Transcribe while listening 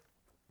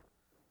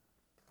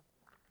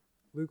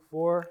Luke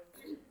 4,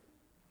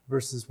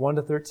 verses 1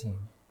 to 13.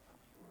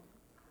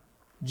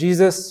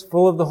 Jesus,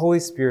 full of the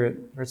Holy Spirit,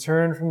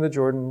 returned from the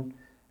Jordan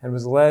and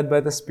was led by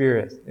the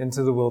Spirit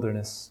into the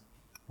wilderness,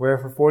 where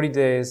for 40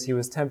 days he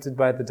was tempted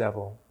by the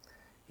devil.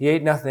 He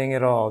ate nothing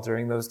at all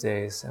during those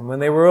days, and when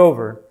they were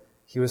over,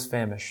 he was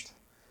famished.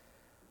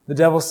 The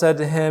devil said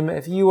to him,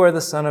 "If you are the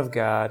Son of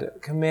God,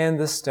 command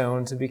this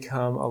stone to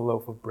become a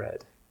loaf of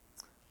bread."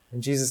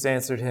 And Jesus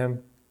answered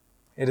him,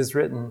 "It is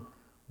written,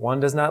 'One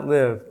does not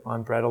live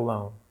on bread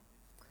alone.'"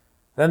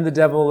 Then the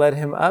devil led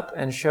him up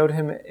and showed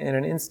him in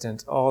an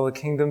instant all the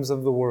kingdoms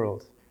of the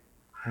world.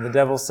 And the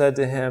devil said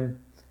to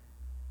him,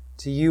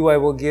 "To you I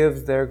will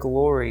give their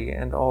glory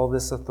and all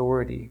this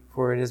authority,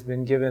 for it has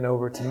been given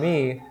over to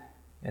me,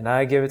 and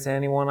I give it to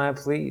anyone I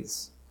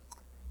please.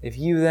 If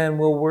you then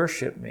will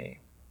worship me,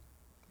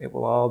 it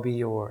will all be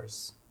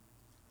yours."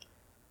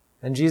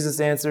 And Jesus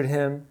answered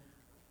him,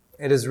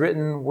 "It is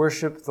written,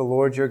 'Worship the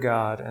Lord your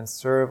God and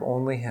serve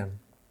only him.'"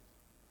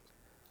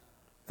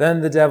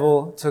 Then the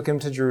devil took him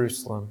to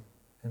Jerusalem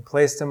and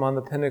placed him on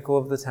the pinnacle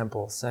of the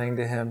temple, saying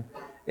to him,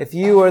 "If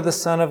you are the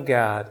Son of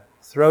God,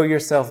 throw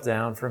yourself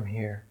down from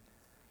here.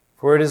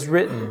 For it is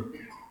written,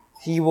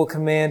 'He will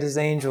command his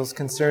angels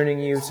concerning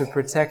you to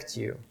protect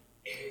you,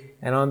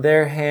 and on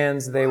their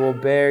hands they will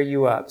bear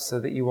you up, so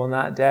that you will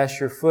not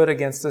dash your foot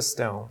against a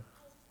stone.'"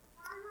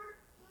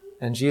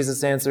 And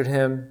Jesus answered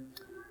him,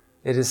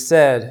 "It is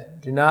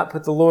said, 'Do not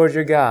put the Lord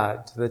your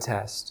God to the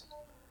test.'"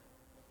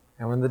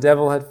 And when the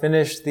devil had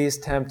finished these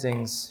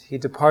temptings, he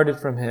departed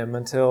from him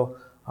until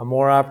a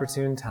more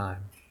opportune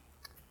time.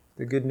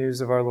 The good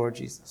news of our Lord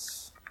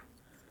Jesus.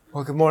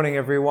 Well, good morning,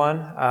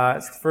 everyone.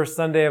 It's the first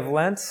Sunday of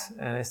Lent,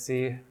 and I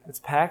see it's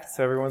packed,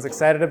 so everyone's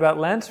excited about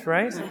Lent,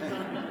 right?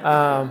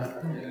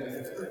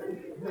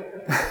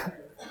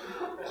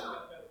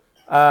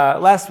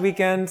 Last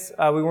weekend,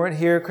 we weren't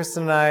here.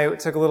 Kristen and I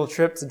took a little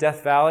trip to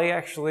Death Valley,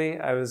 actually.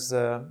 I was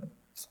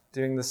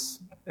doing this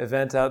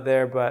event out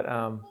there, but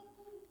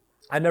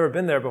I'd never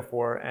been there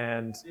before,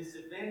 and this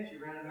event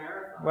you ran a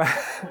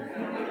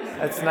marathon.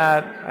 That's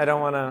not. I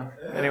don't want to.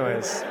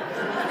 Anyways,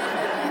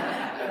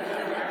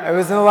 I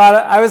was in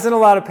a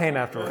lot of pain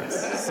afterwards.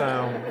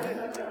 So,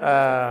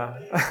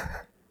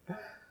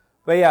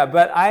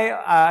 but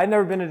I'd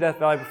never been to Death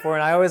Valley before,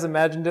 and I always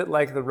imagined it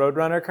like the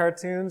Roadrunner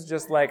cartoons,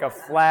 just like a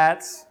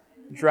flat,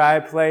 dry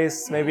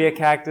place, maybe a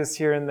cactus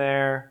here and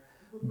there.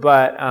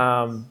 But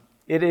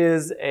it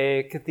is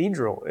a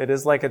cathedral. It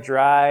is like a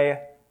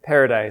dry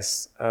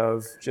paradise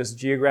of just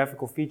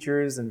geographical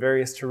features and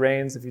various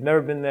terrains. If you've never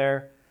been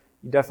there,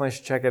 you definitely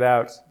should check it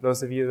out.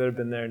 Those of you that have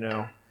been there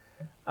know.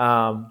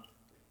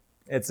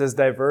 It's as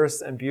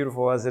diverse and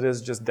beautiful as it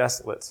is just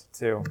desolate,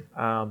 too.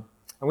 And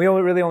we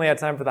really only had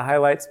time for the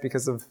highlights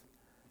because of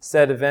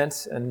said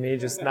event and me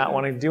just not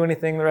wanting to do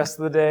anything the rest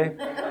of the day.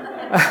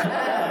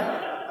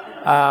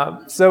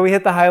 So we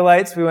hit the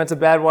highlights. We went to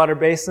Badwater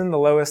Basin, the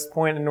lowest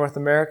point in North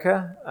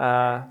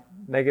America,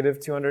 negative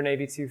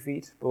 282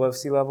 feet below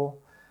sea level.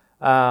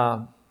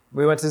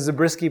 We went to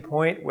Zabriskie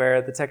Point,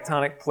 where the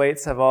tectonic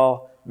plates have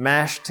all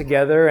mashed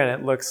together,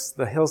 and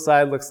the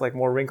hillside looks like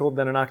more wrinkled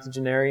than an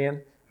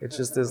octogenarian. It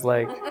just is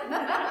like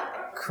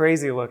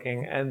crazy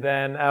looking. And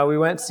then we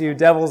went to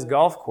Devil's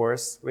Golf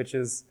Course, which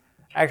is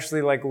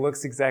actually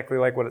looks exactly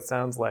like what it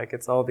sounds like.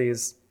 It's all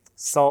these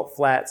salt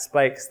flat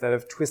spikes that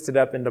have twisted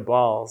up into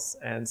balls,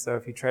 and so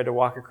if you tried to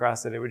walk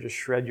across it, it would just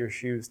shred your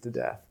shoes to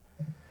death.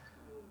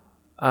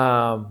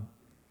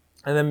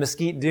 And then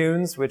Mesquite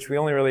Dunes, which we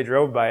only really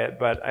drove by it,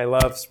 but I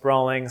love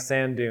sprawling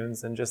sand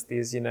dunes and just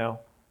these,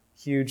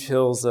 huge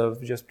hills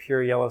of just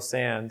pure yellow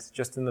sand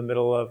just in the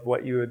middle of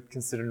what you would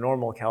consider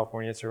normal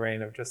California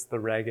terrain of just the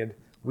ragged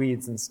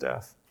weeds and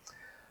stuff.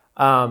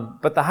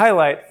 But the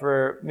highlight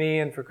for me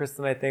and for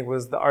Kristen, I think,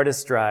 was the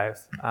Artist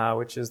Drive,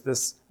 which is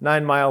this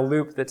 9-mile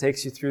loop that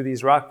takes you through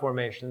these rock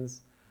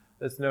formations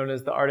that's known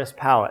as the Artist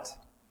Palette.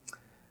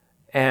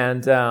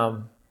 And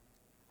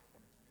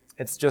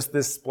it's just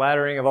this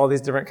splattering of all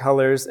these different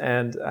colors,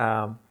 and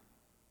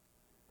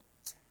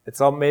it's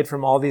all made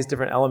from all these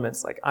different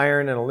elements like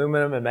iron and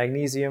aluminum and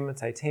magnesium and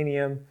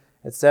titanium,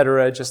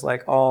 etc., just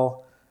like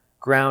all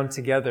ground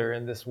together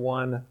in this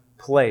one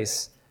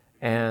place.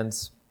 And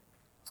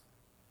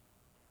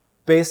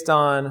based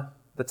on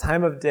the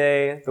time of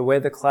day, the way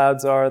the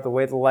clouds are, the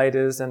way the light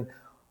is, and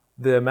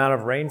the amount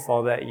of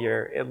rainfall that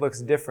year, it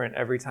looks different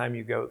every time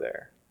you go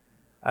there,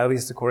 at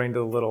least according to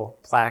the little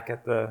plaque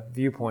at the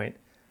viewpoint.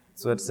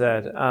 That's what it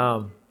said.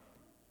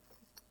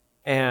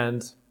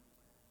 And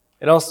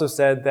it also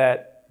said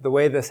that the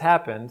way this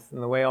happened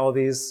and the way all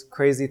these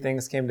crazy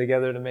things came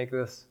together to make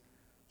this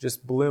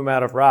just bloom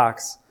out of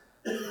rocks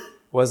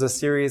was a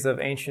series of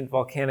ancient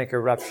volcanic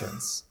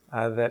eruptions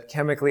that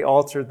chemically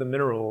altered the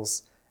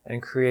minerals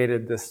and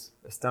created this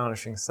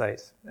astonishing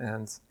sight.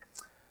 And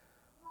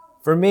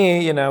for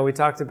me, we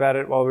talked about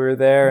it while we were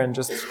there, and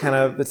just kind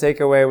of the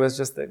takeaway was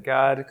just that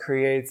God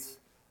creates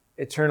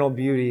eternal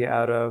beauty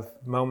out of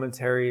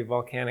momentary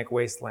volcanic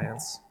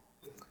wastelands.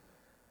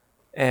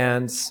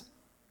 And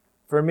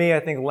for me, I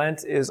think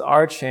Lent is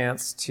our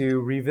chance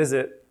to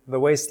revisit the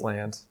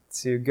wasteland,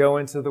 to go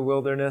into the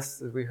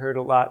wilderness, as we heard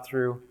a lot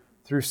through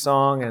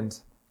song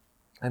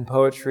and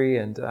poetry,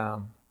 and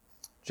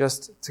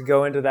just to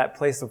go into that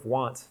place of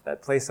want,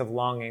 that place of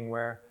longing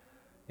where,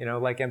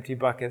 like empty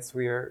buckets,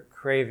 we are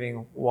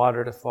craving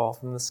water to fall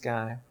from the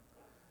sky.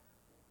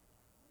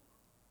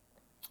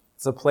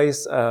 It's a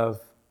place of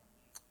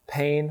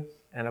pain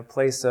and a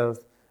place of,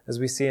 as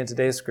we see in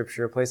today's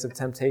scripture, a place of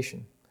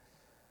temptation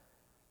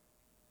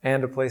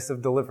and a place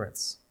of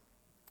deliverance.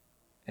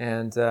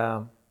 And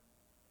the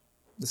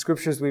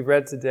scriptures we've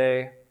read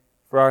today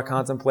for our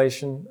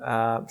contemplation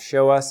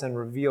show us and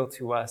reveal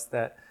to us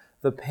that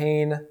the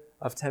pain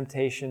of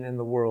temptation in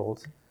the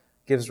world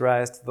gives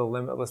rise to the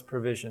limitless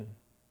provision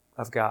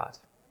of God.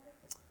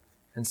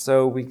 And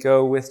so we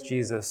go with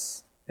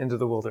Jesus into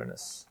the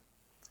wilderness.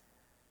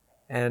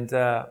 And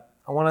I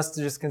want us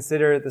to just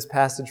consider this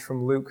passage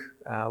from Luke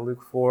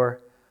 4,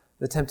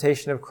 the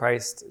temptation of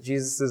Christ.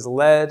 Jesus is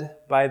led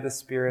by the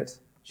Spirit.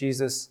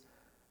 Jesus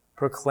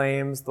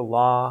proclaims the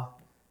law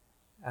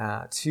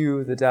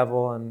to the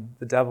devil, and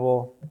the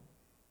devil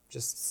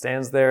just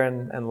stands there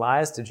and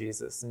lies to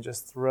Jesus and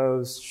just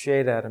throws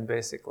shade at him,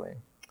 basically.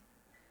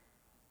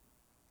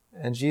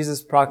 And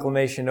Jesus'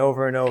 proclamation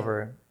over and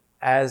over,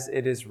 as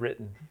it is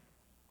written.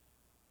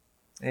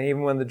 And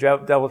even when the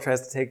devil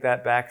tries to take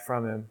that back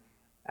from him,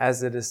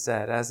 as it is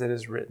said, as it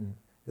is written,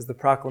 is the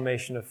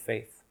proclamation of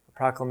faith, a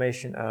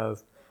proclamation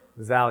of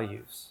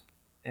values,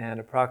 and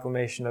a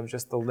proclamation of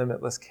just the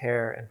limitless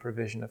care and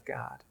provision of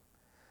God.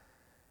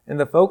 And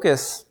the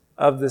focus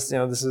of this,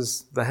 this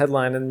is the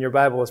headline in your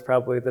Bible, is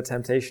probably the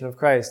temptation of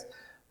Christ.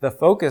 The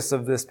focus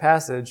of this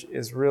passage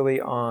is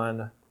really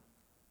on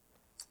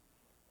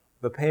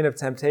the pain of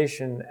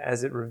temptation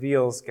as it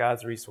reveals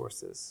God's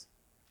resources.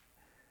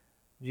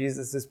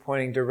 Jesus is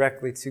pointing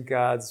directly to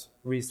God's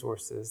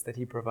resources that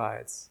he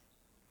provides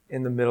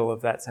in the middle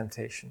of that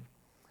temptation.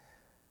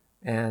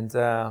 And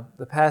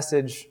the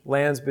passage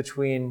lands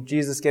between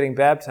Jesus getting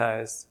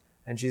baptized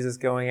and Jesus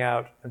going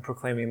out and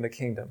proclaiming the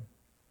kingdom.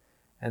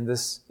 And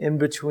this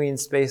in-between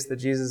space that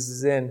Jesus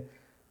is in,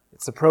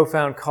 it's a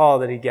profound call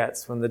that he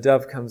gets when the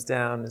dove comes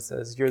down and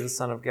says, "You're the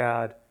Son of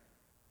God."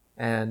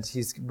 And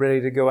he's ready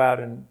to go out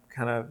and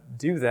kind of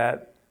do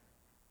that.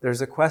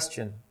 There's a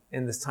question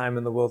in this time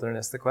in the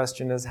wilderness. The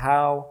question is,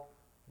 how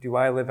do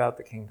I live out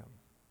the kingdom?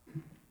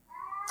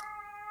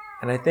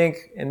 And I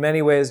think in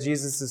many ways,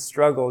 Jesus'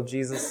 struggle,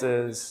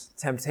 Jesus'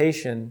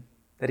 temptation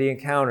that he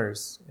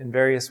encounters in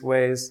various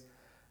ways,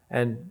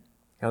 and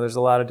there's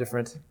a lot of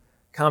different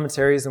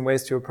commentaries and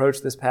ways to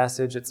approach this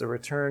passage. It's a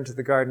return to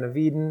the Garden of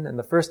Eden, and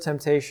the first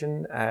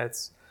temptation,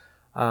 it's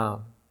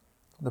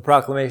the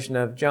proclamation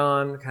of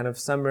John, kind of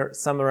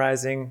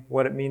summarizing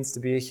what it means to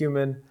be a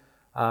human,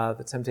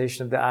 the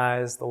temptation of the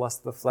eyes, the lust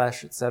of the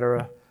flesh,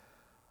 etc.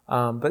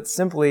 But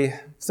simply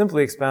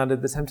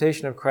expounded, the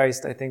temptation of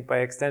Christ, I think by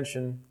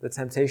extension, the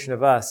temptation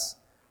of us,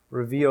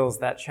 reveals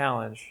that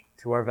challenge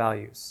to our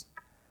values.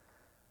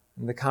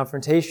 And the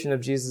confrontation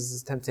of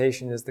Jesus'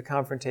 temptation is the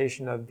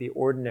confrontation of the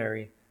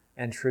ordinary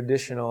and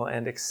traditional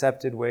and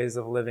accepted ways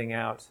of living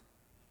out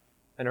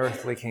an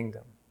earthly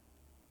kingdom.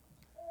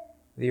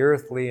 The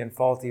earthly and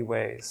faulty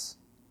ways.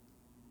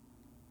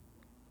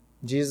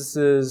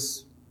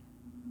 Jesus'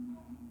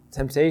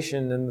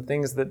 temptation and the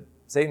things that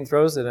Satan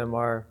throws at him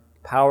are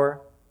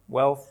power,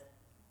 wealth,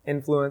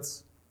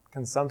 influence,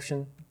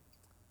 consumption,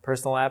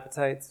 personal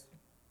appetites,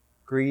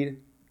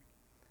 greed.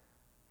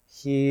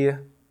 He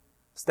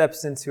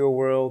steps into a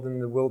world in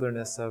the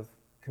wilderness of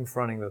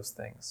confronting those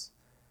things.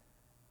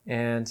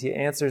 And he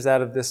answers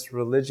out of this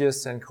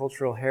religious and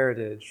cultural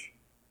heritage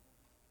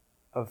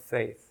of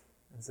faith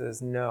and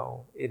says,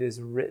 no, it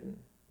is written.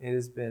 It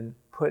has been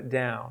put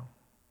down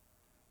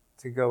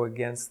to go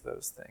against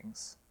those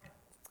things.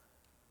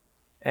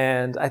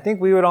 And I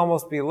think we would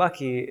almost be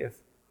lucky if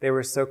they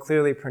were so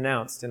clearly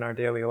pronounced in our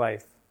daily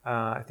life.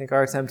 I think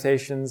our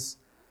temptations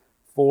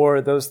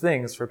for those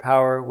things, for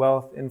power,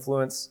 wealth,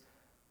 influence,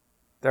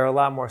 they're a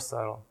lot more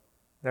subtle.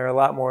 They're a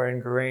lot more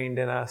ingrained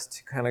in us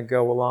to kind of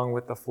go along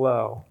with the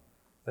flow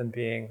than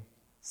being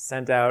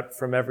sent out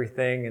from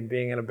everything and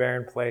being in a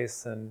barren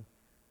place and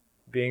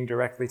being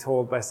directly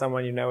told by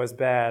someone you know is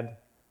bad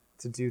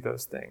to do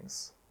those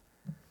things.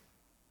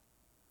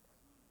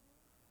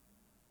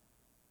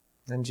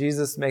 And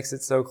Jesus makes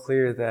it so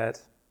clear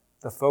that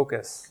the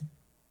focus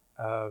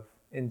of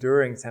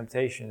enduring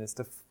temptation is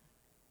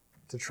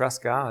to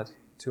trust God,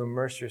 to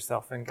immerse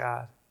yourself in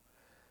God.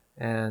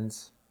 And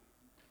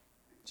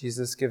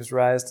Jesus gives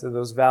rise to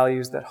those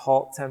values that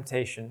halt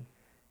temptation.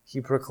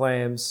 He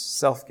proclaims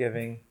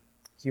self-giving,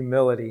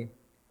 humility,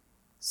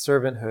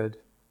 servanthood,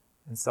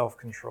 and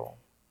self-control.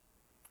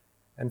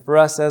 And for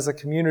us as a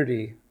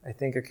community, I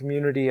think a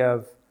community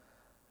of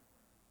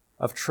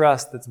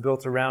trust that's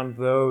built around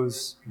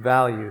those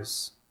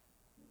values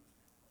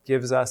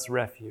gives us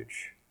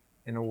refuge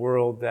in a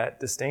world that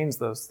disdains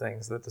those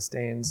things, that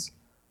disdains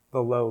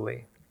the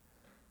lowly.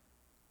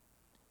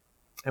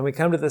 And we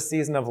come to this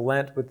season of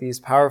Lent with these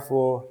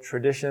powerful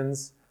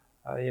traditions.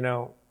 A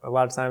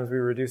lot of times we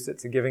reduce it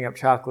to giving up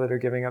chocolate or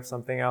giving up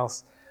something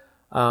else.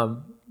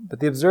 But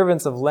the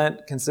observance of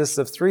Lent consists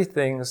of three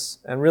things,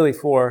 and really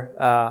four: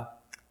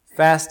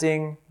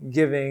 fasting,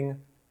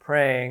 giving,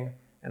 praying,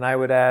 and I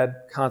would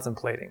add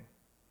contemplating.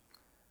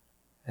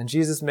 And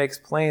Jesus makes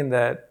plain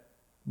that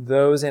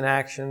those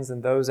inactions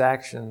and those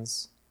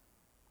actions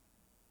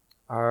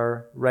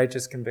are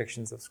righteous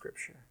convictions of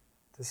Scripture,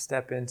 to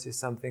step into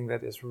something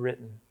that is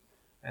written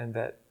and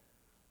that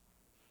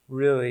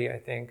really, I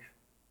think,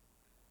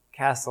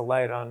 casts a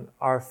light on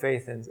our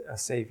faith in a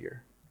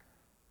Savior.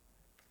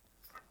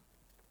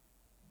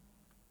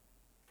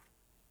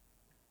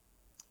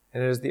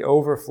 And it is the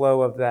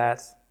overflow of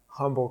that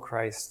humble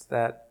Christ,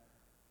 that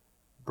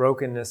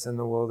brokenness in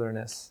the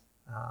wilderness,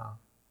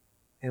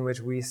 in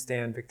which we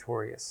stand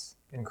victorious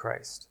in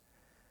Christ.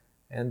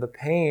 And the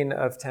pain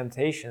of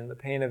temptation, the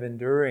pain of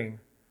enduring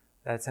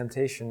that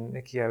temptation,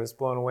 Nikki, I was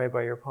blown away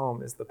by your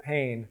poem, is the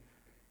pain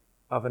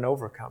of an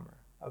overcomer,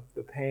 of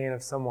the pain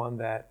of someone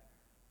that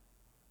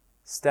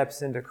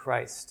steps into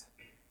Christ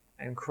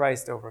and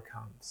Christ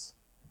overcomes.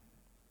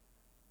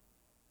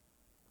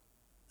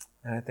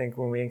 And I think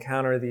when we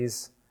encounter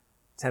these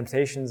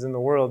temptations in the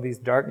world, these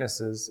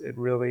darknesses, it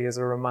really is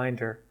a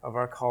reminder of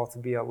our call to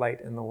be a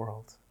light in the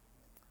world.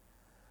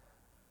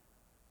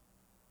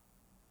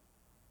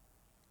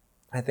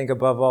 I think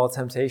above all,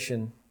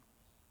 temptation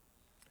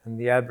and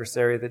the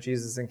adversary that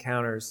Jesus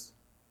encounters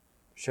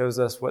shows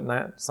us what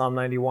Psalm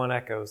 91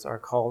 echoes. Our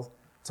call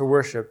to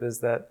worship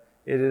is that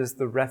it is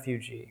the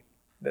refugee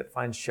that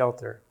finds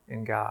shelter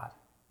in God.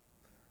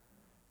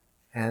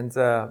 And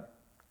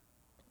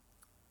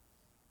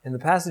in the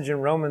passage in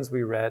Romans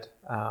we read,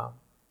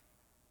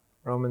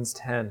 Romans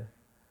 10,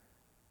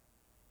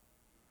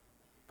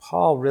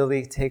 Paul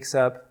really takes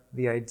up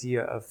the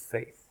idea of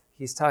faith.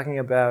 He's talking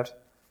about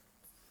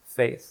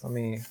faith. Let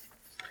me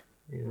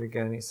read it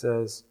again. He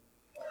says,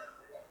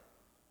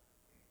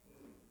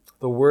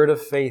 "The word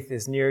of faith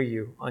is near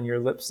you, on your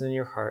lips and in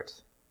your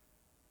heart.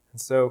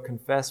 And so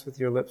confess with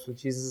your lips that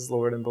Jesus is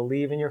Lord and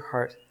believe in your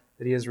heart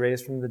that he is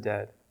raised from the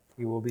dead.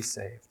 You will be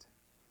saved."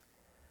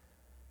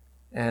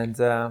 And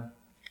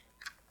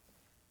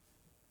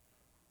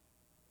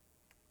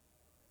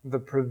the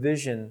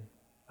provision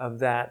of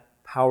that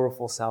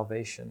powerful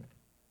salvation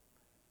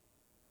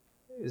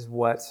is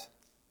what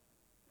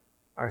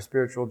our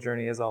spiritual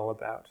journey is all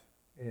about,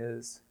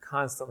 is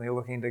constantly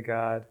looking to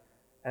God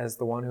as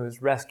the one who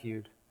has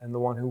rescued and the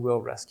one who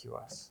will rescue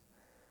us.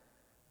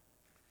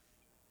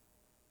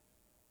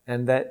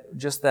 And that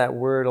just that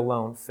word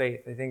alone,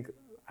 faith, I think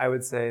I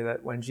would say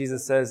that when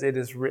Jesus says it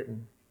is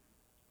written,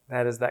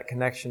 that is that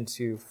connection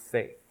to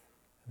faith.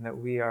 And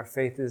that our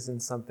faith is in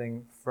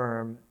something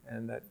firm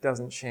and that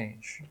doesn't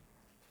change.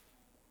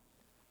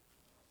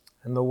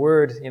 And the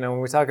word, when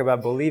we talk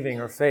about believing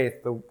or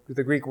faith,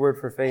 the Greek word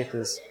for faith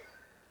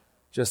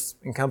just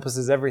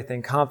encompasses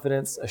everything: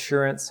 confidence,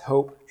 assurance,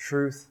 hope,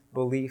 truth,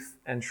 belief,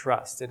 and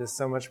trust. It is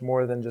so much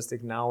more than just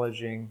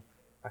acknowledging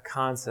a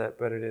concept,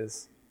 but it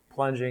is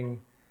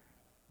plunging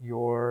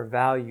your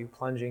value,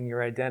 plunging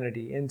your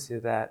identity into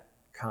that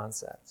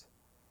concept.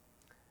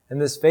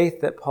 And this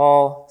faith that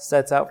Paul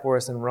sets out for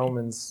us in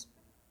Romans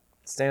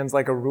stands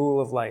like a rule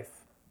of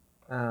life.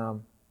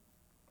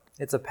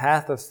 It's a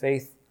path of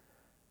faith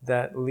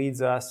that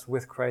leads us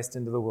with Christ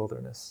into the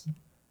wilderness.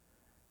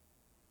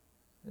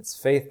 It's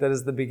faith that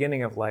is the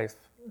beginning of life.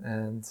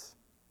 And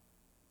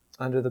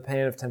under the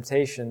pain of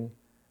temptation,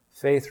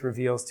 faith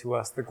reveals to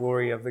us the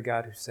glory of the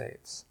God who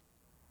saves.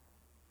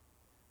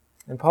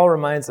 And Paul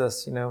reminds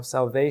us,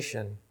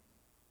 salvation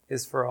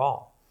is for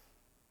all.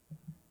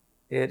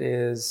 It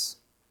is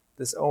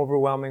this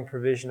overwhelming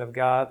provision of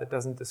God that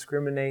doesn't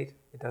discriminate.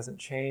 It doesn't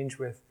change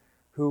with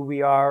who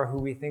we are, who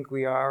we think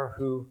we are,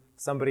 who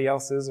somebody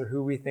else is, or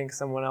who we think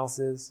someone else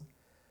is.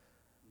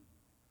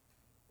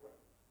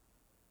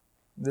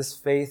 This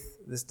faith,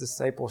 this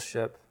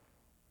discipleship,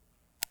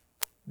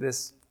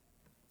 this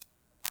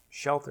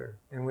shelter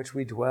in which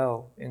we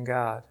dwell in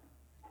God.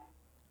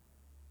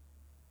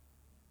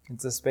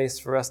 It's a space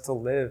for us to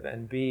live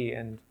and be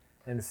and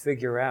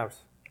figure out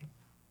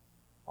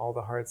all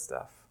the hard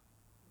stuff.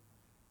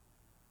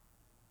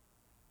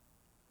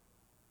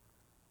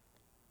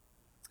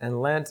 And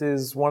Lent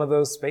is one of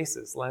those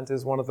spaces. Lent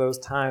is one of those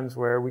times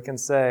where we can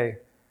say,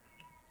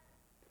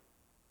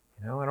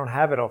 I don't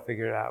have it all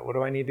figured out. What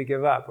do I need to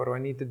give up? What do I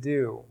need to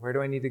do? Where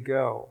do I need to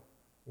go?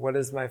 What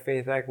is my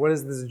faith? What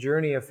is this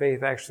journey of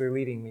faith actually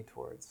leading me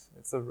towards?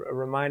 It's a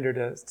reminder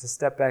to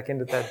step back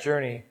into that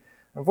journey.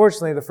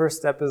 Unfortunately, the first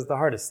step is the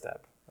hardest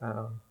step.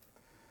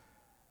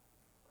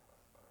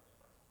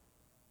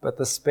 But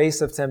the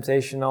space of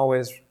temptation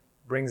always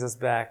brings us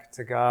back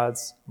to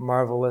God's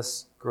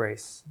marvelous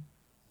grace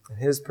and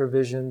his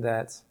provision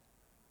that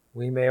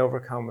we may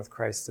overcome with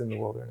Christ in the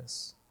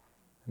wilderness.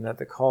 And that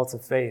the call to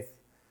faith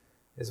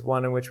is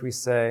one in which we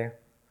say,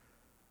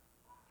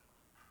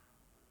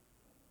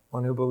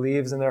 one who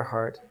believes in their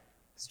heart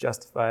is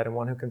justified, and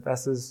one who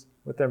confesses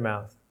with their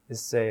mouth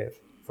is saved.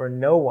 For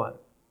no one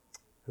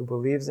who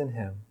believes in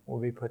him will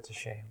be put to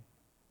shame.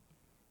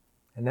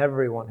 And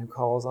everyone who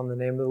calls on the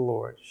name of the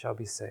Lord shall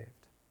be saved.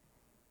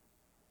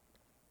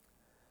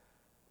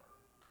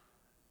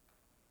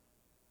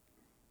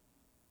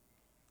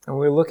 And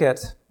when we look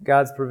at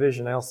God's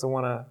provision, I also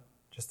want to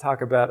just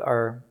talk about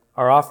our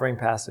offering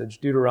passage,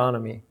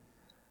 Deuteronomy.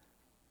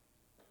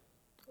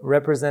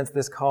 Represents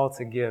this call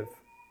to give.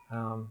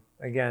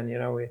 Again,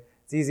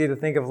 it's easy to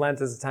think of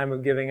Lent as a time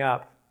of giving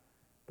up,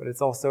 but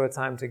it's also a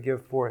time to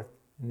give forth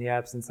in the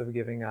absence of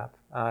giving up.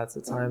 It's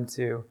a time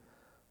to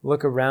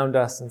look around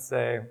us and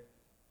say,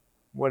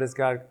 what has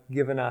God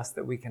given us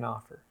that we can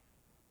offer?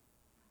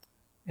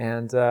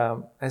 And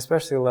I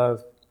especially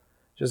love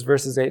just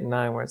verses 8 and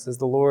 9, where it says,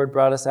 "The Lord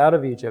brought us out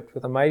of Egypt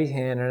with a mighty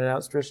hand and an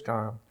outstretched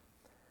arm,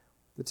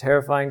 the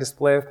terrifying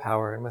display of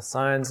power, and with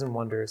signs and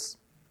wonders.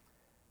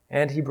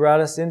 And he brought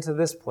us into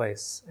this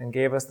place and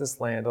gave us this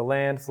land, a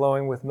land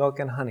flowing with milk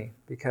and honey,"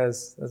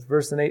 because that's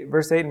verse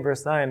 8 and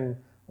verse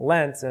 9,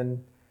 Lent,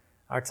 and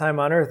our time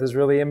on earth is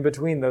really in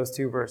between those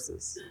two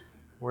verses.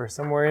 We're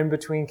somewhere in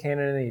between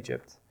Canaan and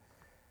Egypt.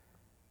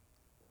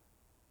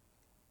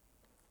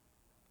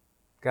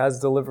 God's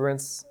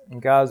deliverance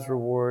and God's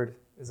reward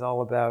is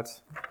all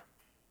about,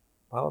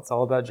 it's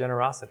all about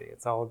generosity.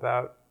 It's all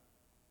about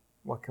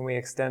what can we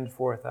extend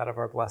forth out of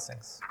our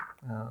blessings.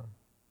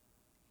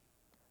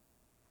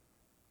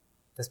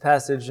 This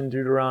passage in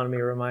Deuteronomy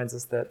reminds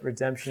us that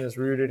redemption is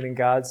rooted in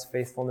God's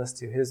faithfulness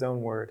to his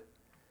own word,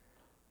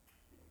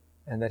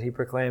 and that he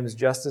proclaims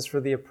justice for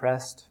the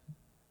oppressed,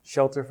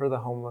 shelter for the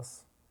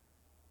homeless,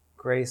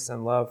 grace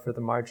and love for the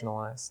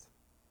marginalized.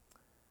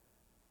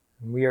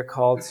 And we are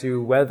called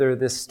to weather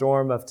this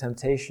storm of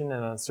temptation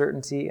and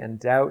uncertainty and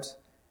doubt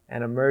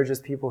and emerge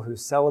as people who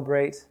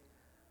celebrate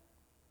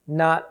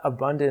not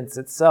abundance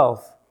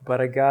itself,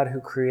 but a God who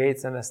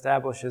creates and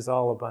establishes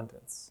all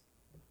abundance.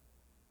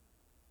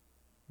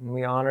 And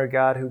we honor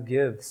God who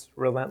gives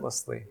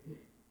relentlessly,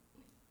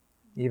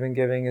 even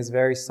giving his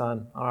very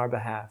Son on our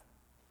behalf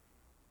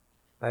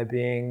by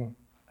being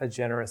a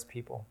generous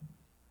people.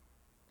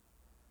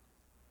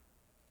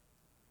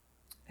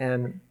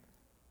 And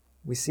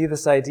we see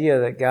this idea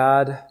that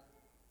God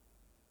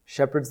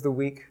shepherds the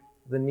weak,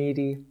 the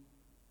needy,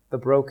 the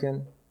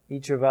broken,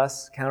 each of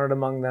us counted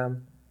among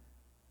them,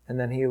 and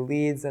then he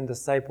leads and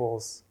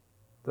disciples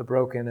the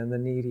broken and the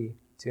needy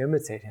to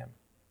imitate him,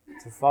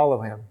 to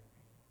follow him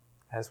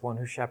as one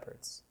who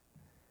shepherds,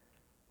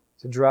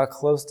 to draw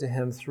close to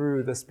him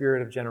through the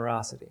spirit of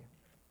generosity.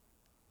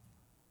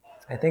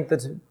 I think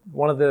that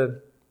one of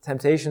the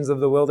temptations of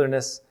the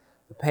wilderness,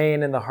 the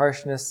pain and the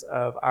harshness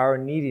of our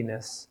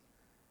neediness,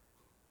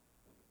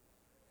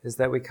 is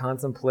that we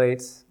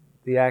contemplate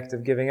the act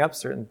of giving up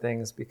certain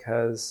things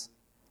because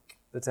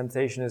the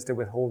temptation is to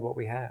withhold what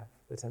we have.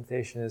 The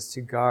temptation is to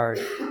guard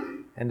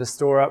and to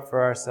store up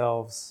for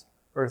ourselves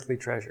earthly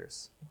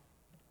treasures.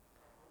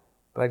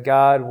 But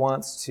God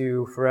wants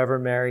to forever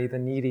marry the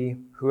needy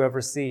who have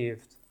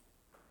received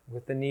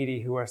with the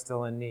needy who are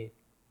still in need.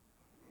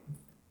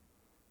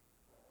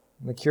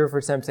 And the cure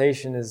for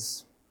temptation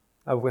is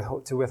to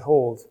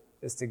withhold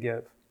is to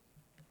give.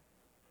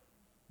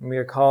 And we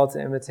are called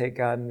to imitate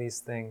God in these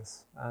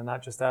things,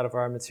 not just out of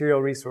our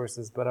material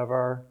resources, but of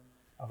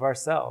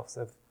ourselves,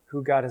 of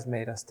who God has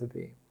made us to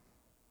be.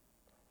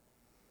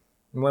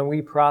 And when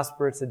we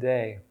prosper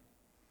today,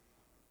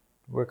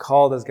 we're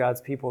called as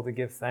God's people to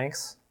give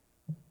thanks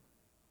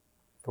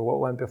for what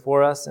went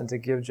before us and to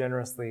give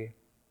generously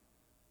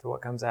to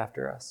what comes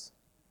after us.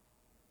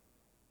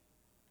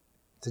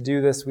 To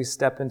do this, we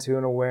step into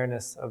an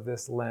awareness of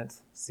this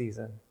Lent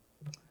season,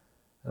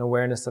 an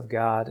awareness of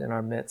God in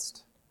our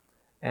midst.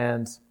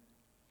 And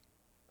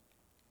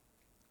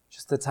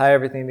just to tie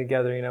everything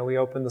together, we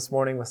opened this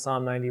morning with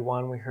Psalm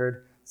 91. We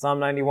heard Psalm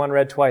 91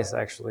 read twice,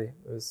 actually.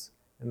 It was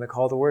in the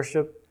call to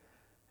worship,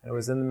 and it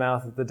was in the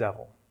mouth of the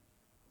devil.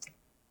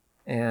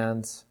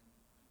 And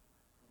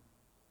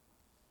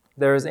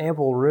there is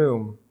ample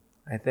room,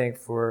 I think,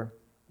 for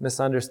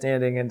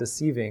misunderstanding and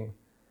deceiving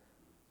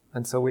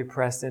until we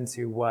press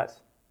into what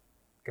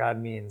God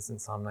means in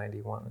Psalm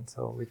 91,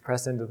 until we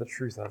press into the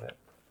truth of it.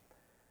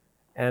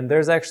 And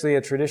there's actually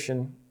a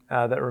tradition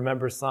that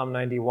remembers Psalm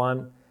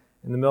 91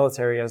 in the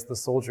military as the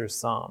soldier's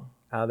psalm.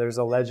 There's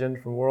a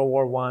legend from World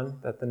War I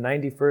that the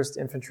 91st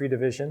Infantry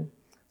Division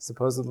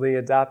supposedly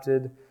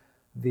adopted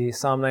the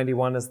Psalm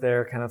 91 as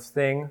their kind of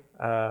thing.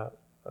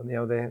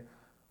 They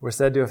were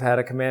said to have had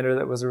a commander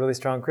that was a really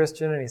strong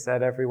Christian, and he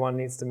said everyone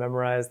needs to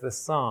memorize this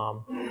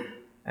psalm.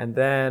 And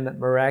then,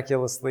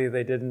 miraculously,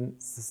 they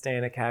didn't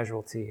sustain a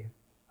casualty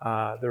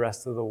the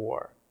rest of the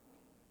war,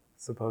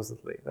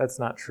 supposedly. That's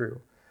not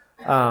true.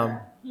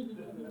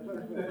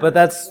 But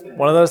that's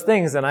one of those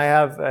things. And I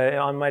have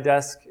on my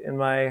desk in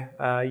my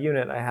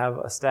unit, I have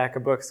a stack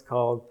of books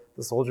called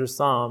The Soldier's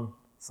Psalm,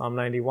 Psalm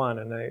 91,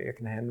 and I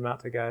can hand them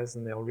out to guys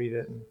and they'll read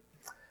it. And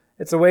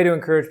it's a way to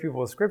encourage people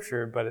with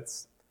Scripture, but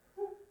it's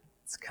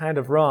kind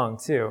of wrong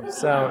too.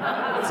 So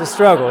it's a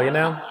struggle,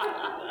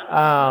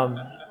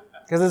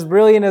 because as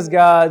brilliant as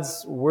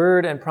God's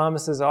word and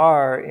promises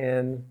are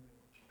in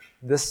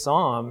this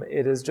psalm,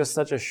 it is just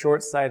such a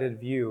short-sighted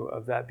view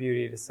of that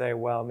beauty to say,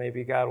 well,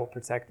 maybe God will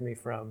protect me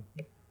from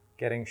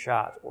getting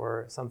shot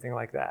or something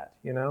like that,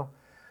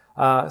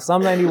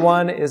 Psalm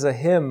 91 is a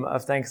hymn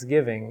of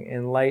thanksgiving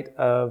in light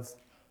of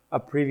a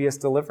previous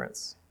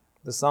deliverance.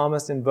 The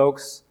psalmist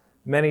invokes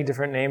many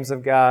different names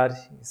of God.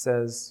 He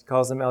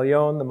calls him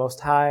Elyon, the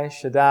Most High,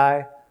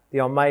 Shaddai, the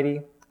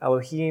Almighty,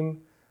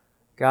 Elohim,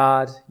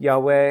 God,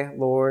 Yahweh,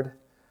 Lord.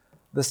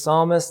 The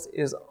psalmist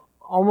is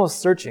almost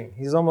searching.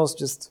 He's almost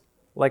just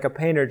like a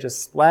painter,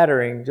 just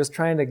splattering, just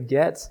trying to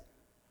get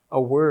a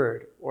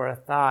word or a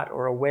thought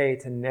or a way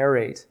to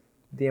narrate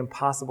the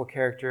impossible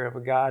character of a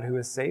God who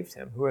has saved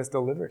him, who has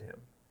delivered him.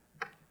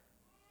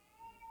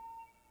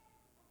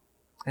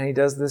 And he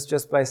does this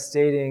just by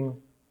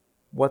stating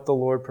what the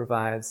Lord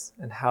provides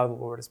and how the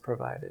Lord has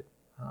provided.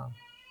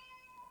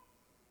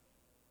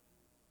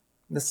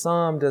 The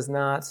psalm does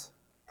not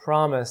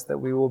promise that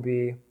we will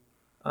be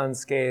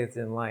unscathed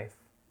in life.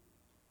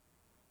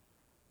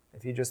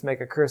 If you just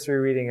make a cursory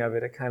reading of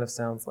it, it kind of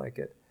sounds like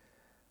it.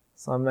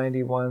 Psalm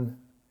 91,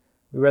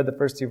 we read the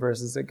first two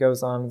verses. It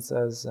goes on and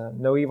says,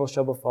 "No evil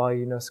shall befall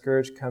you, no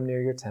scourge come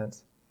near your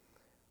tent.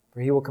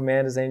 For he will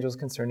command his angels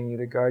concerning you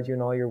to guard you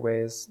in all your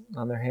ways.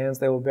 On their hands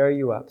they will bear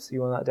you up, so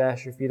you will not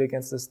dash your feet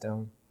against a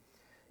stone.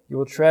 You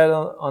will tread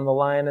on the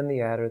lion and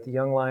the adder, the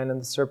young lion and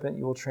the serpent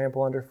you will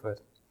trample underfoot.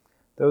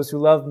 Those who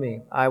love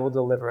me, I will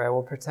deliver. I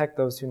will protect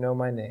those who know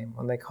my name.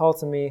 When they call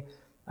to me,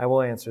 I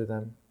will answer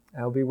them.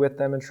 I will be with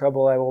them in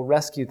trouble. I will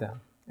rescue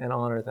them and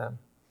honor them.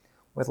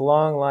 With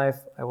long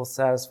life, I will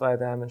satisfy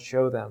them and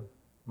show them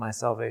my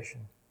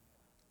salvation."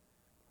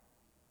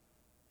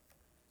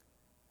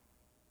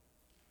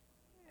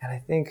 And I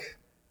think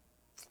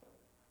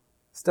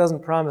this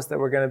doesn't promise that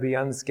we're going to be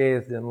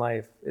unscathed in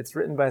life. It's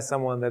written by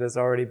someone that has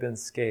already been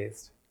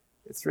scathed.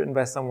 It's written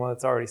by someone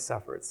that's already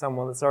suffered,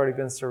 someone that's already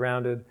been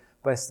surrounded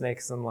by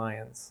snakes and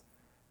lions,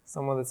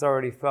 someone that's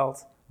already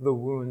felt the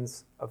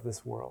wounds of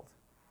this world,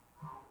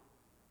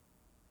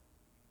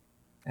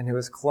 and who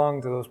has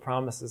clung to those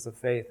promises of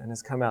faith and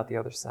has come out the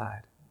other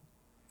side.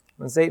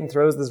 When Satan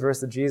throws this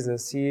verse at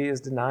Jesus, he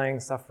is denying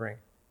suffering.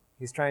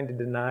 He's trying to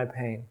deny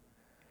pain,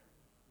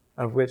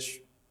 of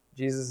which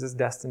Jesus is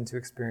destined to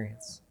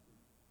experience.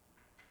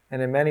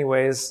 And in many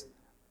ways,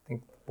 I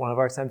think one of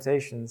our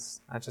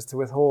temptations, not just to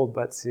withhold,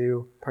 but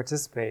to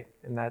participate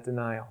in that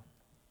denial.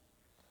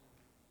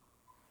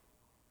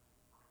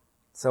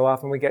 So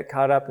often we get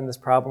caught up in this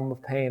problem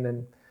of pain,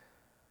 and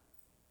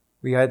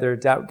we either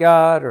doubt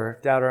God or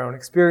doubt our own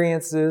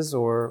experiences,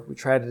 or we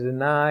try to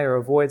deny or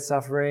avoid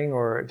suffering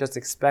or just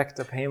expect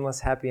a painless,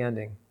 happy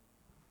ending.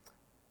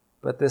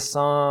 But this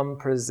psalm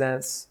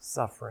presents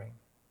suffering.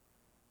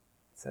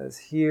 It says,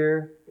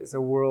 here is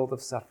a world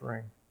of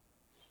suffering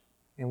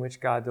in which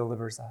God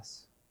delivers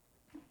us.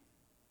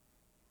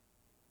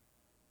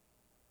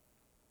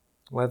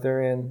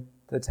 Whether in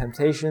the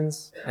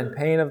temptations and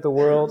pain of the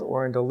world,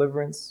 or in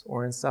deliverance,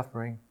 or in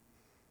suffering,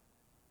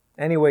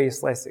 any way you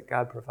slice it,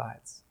 God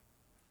provides.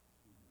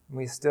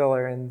 We still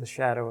are in the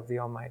shadow of the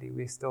Almighty.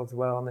 We still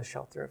dwell in the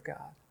shelter of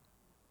God.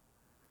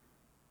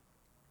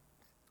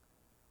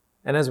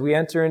 And as we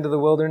enter into the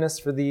wilderness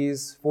for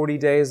these 40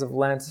 days of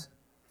Lent,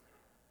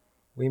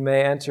 we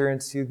may enter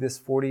into this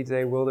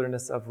 40-day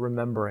wilderness of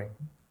remembering.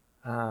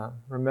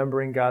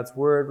 Remembering God's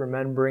word,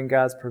 remembering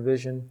God's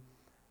provision,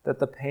 that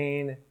the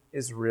pain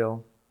is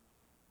real.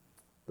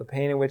 The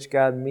pain in which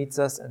God meets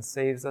us and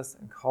saves us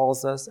and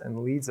calls us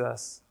and leads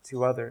us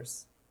to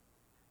others.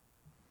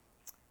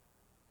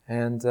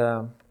 And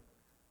a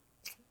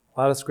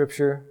lot of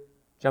scripture,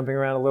 jumping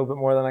around a little bit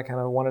more than I kind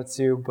of wanted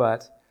to,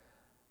 but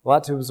a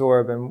lot to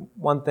absorb. And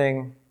one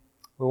thing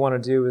we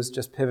want to do is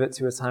just pivot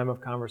to a time of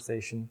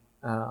conversation,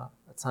 a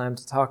time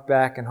to talk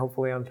back and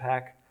hopefully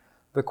unpack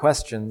the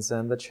questions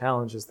and the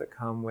challenges that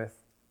come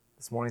with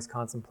this morning's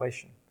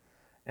contemplation.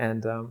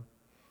 And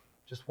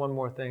just one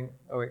more thing.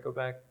 Oh, wait, go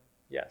back.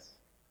 Yes.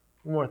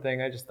 One more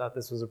thing. I just thought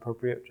this was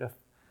appropriate. Jeff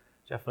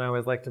and I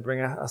always like to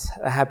bring a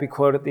happy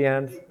quote at the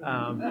end.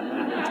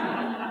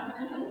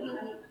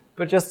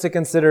 But just to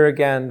consider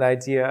again the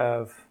idea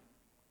of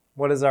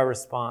what is our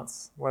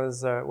response? What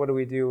do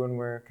we do when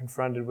we're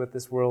confronted with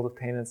this world of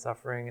pain and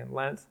suffering? And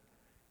Lent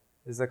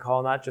is a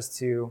call not just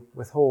to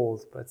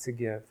withhold, but to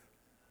give,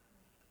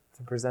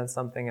 to present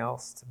something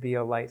else, to be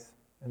a light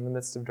in the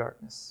midst of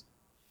darkness.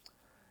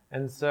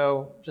 And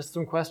so just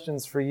some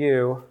questions for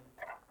you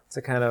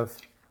to kind of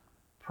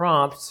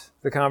prompt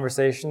the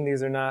conversation.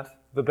 These are not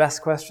the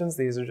best questions.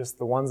 These are just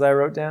the ones I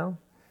wrote down.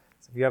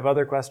 So if you have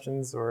other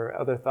questions or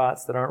other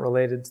thoughts that aren't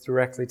related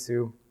directly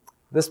to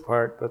this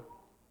part, but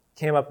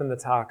came up in the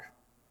talk,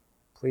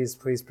 please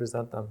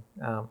present them.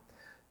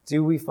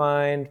 Do we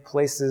find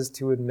places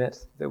to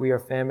admit that we are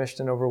famished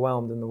and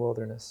overwhelmed in the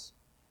wilderness?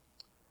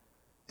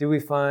 Do we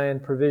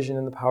find provision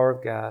in the power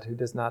of God who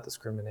does not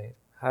discriminate?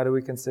 How do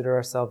we consider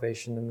our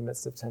salvation in the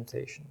midst of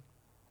temptation?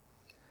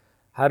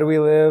 How do we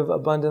live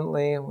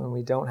abundantly when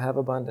we don't have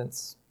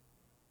abundance?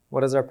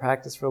 What is our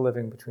practice for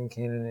living between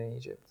Canaan and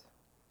Egypt?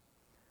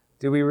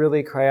 Do we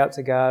really cry out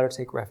to God or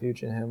take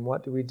refuge in Him?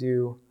 What do we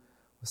do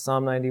with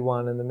Psalm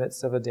 91 in the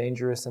midst of a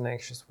dangerous and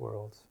anxious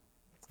world?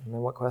 And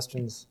then what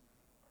questions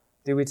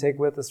do we take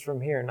with us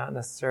from here? Not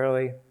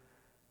necessarily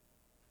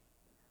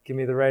give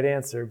me the right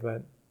answer,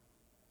 but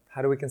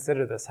how do we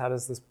consider this? How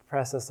does this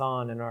press us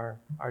on in our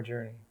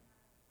journey?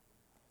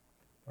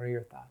 What are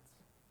your thoughts?